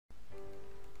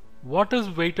What is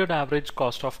weighted average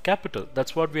cost of capital?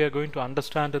 That's what we are going to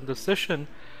understand in this session.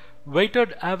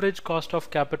 Weighted average cost of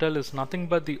capital is nothing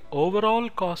but the overall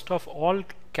cost of all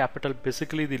capital,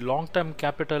 basically the long-term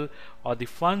capital or the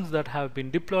funds that have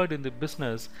been deployed in the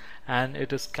business, and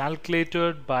it is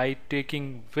calculated by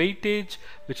taking weightage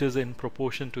which is in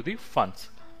proportion to the funds.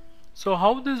 So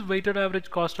how this weighted average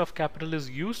cost of capital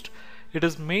is used? It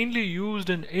is mainly used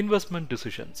in investment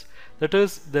decisions. That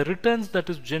is, the returns that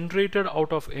is generated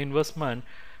out of investment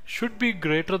should be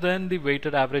greater than the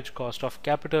weighted average cost of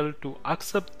capital to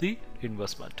accept the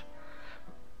investment.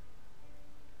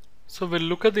 So we'll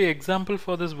look at the example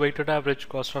for this weighted average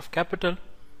cost of capital.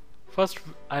 First,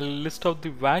 I'll list out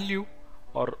the value,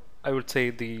 or I would say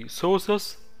the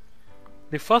sources.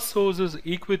 The first source is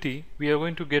equity. We are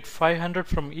going to get 500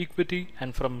 from equity,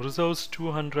 and from reserves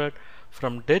 200,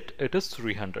 from debt it is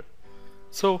 300.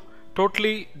 So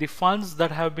totally the funds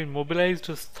that have been mobilized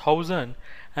is 1000,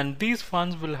 and these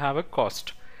funds will have a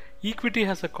cost. Equity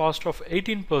has a cost of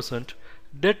 18%,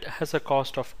 debt has a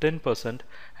cost of 10%,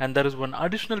 and there is one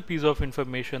additional piece of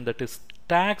information, that is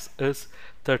tax is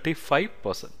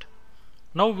 35%.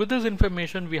 Now with this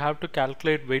information we have to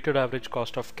calculate weighted average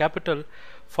cost of capital.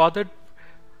 For that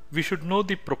we should know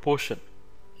the proportion.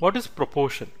 What is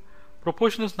proportion?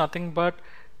 Proportion is nothing but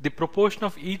the proportion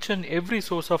of each and every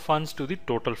source of funds to the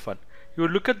total fund. You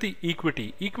look at the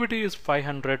equity. Equity is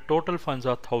 500, total funds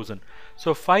are 1000.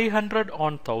 So 500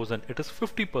 on 1000, it is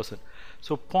 50%.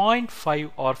 So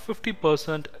 0.5 or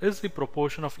 50% is the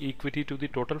proportion of equity to the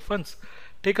total funds.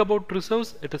 Take about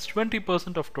reserves, it is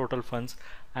 20% of total funds,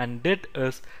 and debt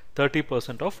is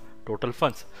 30% of total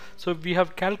funds. So if we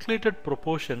have calculated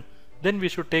proportion, then we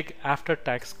should take after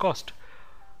tax cost.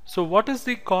 So what is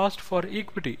the cost for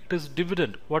equity? It is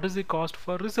dividend. What is the cost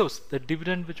for reserves? The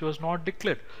dividend which was not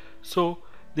declared. So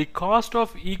the cost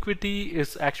of equity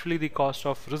is actually the cost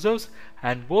of reserves,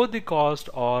 and both the cost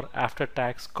are after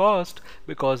tax cost,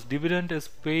 because dividend is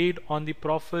paid on the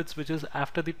profits which is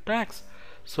after the tax.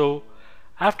 So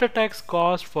after tax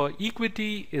cost for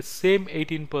equity is same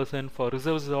 18%, for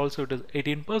reserves also it is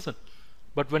 18%.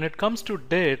 But when it comes to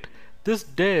debt, this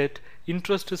debt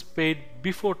interest is paid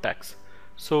before tax.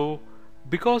 So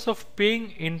because of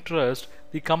paying interest,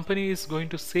 the company is going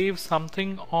to save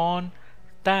something on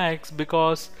tax,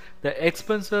 because the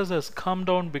expenses has come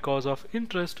down because of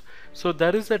interest. So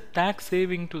there is a tax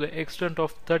saving to the extent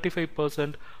of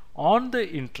 35% on the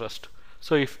interest.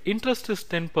 So if interest is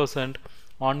 10%,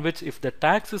 on which if the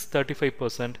tax is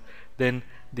 35%, then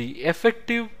the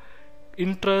effective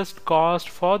interest cost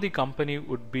for the company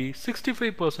would be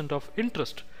 65% of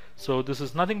interest. So this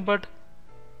is nothing but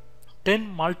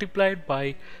 10 multiplied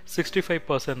by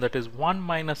 65%, that is 1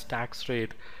 minus tax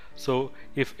rate. So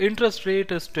if interest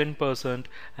rate is 10%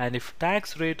 and if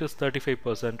tax rate is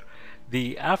 35%,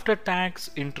 the after tax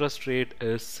interest rate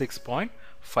is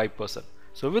 6.5%.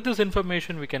 So with this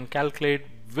information we can calculate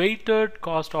weighted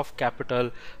cost of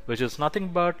capital, which is nothing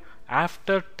but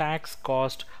after tax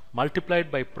cost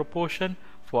multiplied by proportion.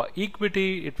 For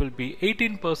equity it will be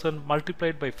 18%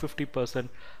 multiplied by 50%,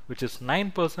 which is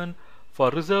 9%. For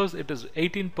reserves it is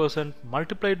 18%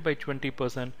 multiplied by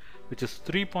 20%, which is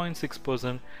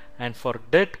 3.6%, and for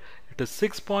debt it is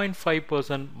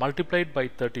 6.5% multiplied by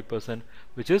 30%,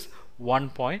 which is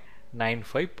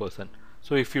 1.95%.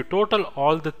 So if you total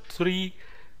all the three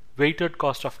weighted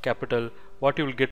cost of capital, what you will get